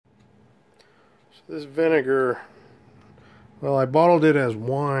This vinegar, well, I bottled it as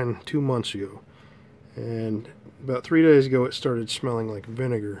wine 2 months ago, and about 3 days ago it started smelling like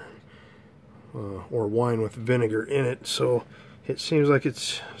vinegar, or wine with vinegar in it, so it seems like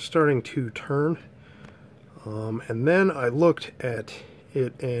it's starting to turn. And then I looked at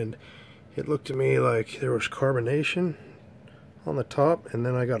it, and it looked to me like there was carbonation on the top, and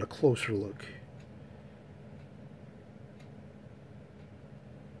then I got a closer look.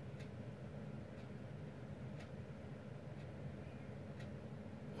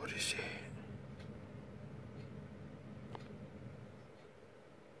 What is it?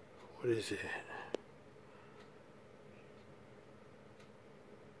 What is it?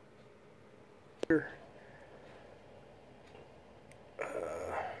 Here.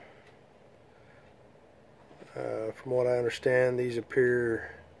 From what I understand, these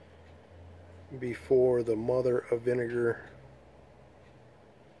appear before the mother of vinegar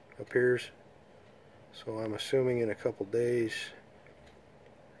appears. So I'm assuming in a couple days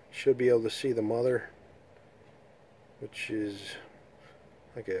you should be able to see the mother, which is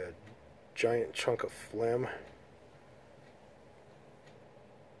like a giant chunk of phlegm.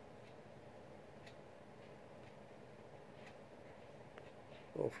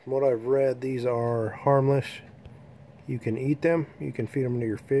 Well, from what I've read, these are harmless. You can eat them, you can feed them to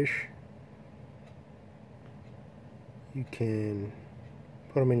your fish, you can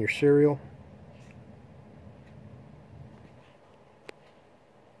put them in your cereal,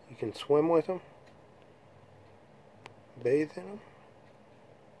 you can swim with them, bathe in them.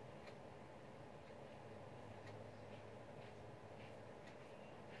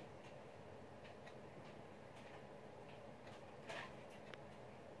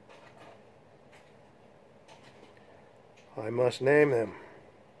 I must name them.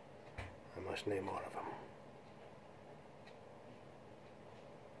 I must name all of them.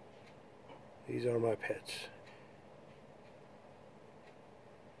 These are my pets.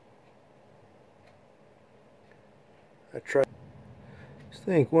 I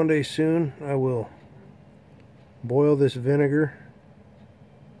think one day soon I will boil this vinegar,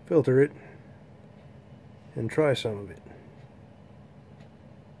 filter it, and try some of it.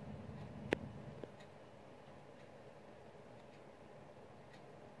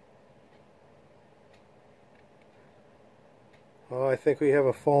 Oh, I think we have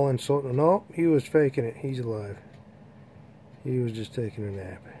a fallen soldier. No, he was faking it. He's alive. He was just taking a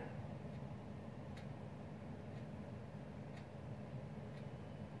nap.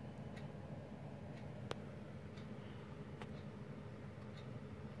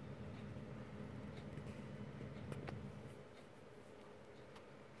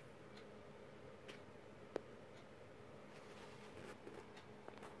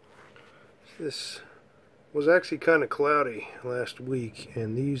 This was actually kind of cloudy last week,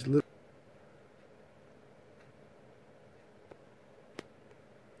 and these little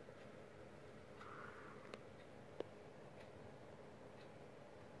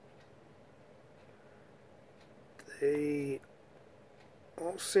they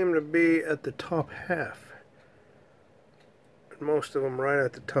all seem to be at the top half, and most of them right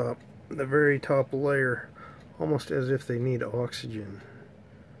at the top, the very top layer, almost as if they need oxygen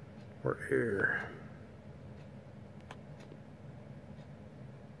or air.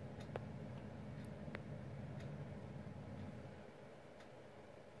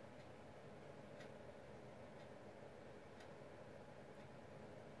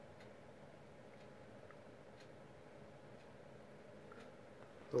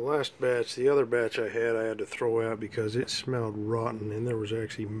 The last batch, the other batch I had to throw out because it smelled rotten, and there was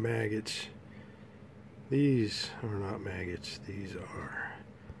actually maggots. These are not maggots, these are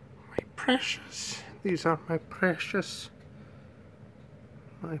my precious. These are my precious.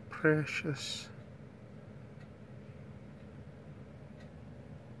 My precious.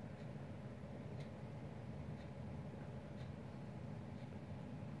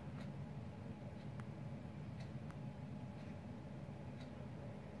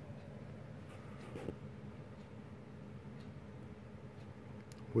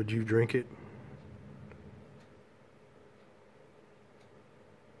 Would you drink it?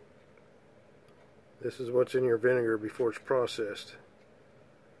 This is what's in your vinegar before it's processed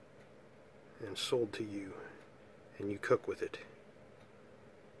and sold to you, and you cook with it.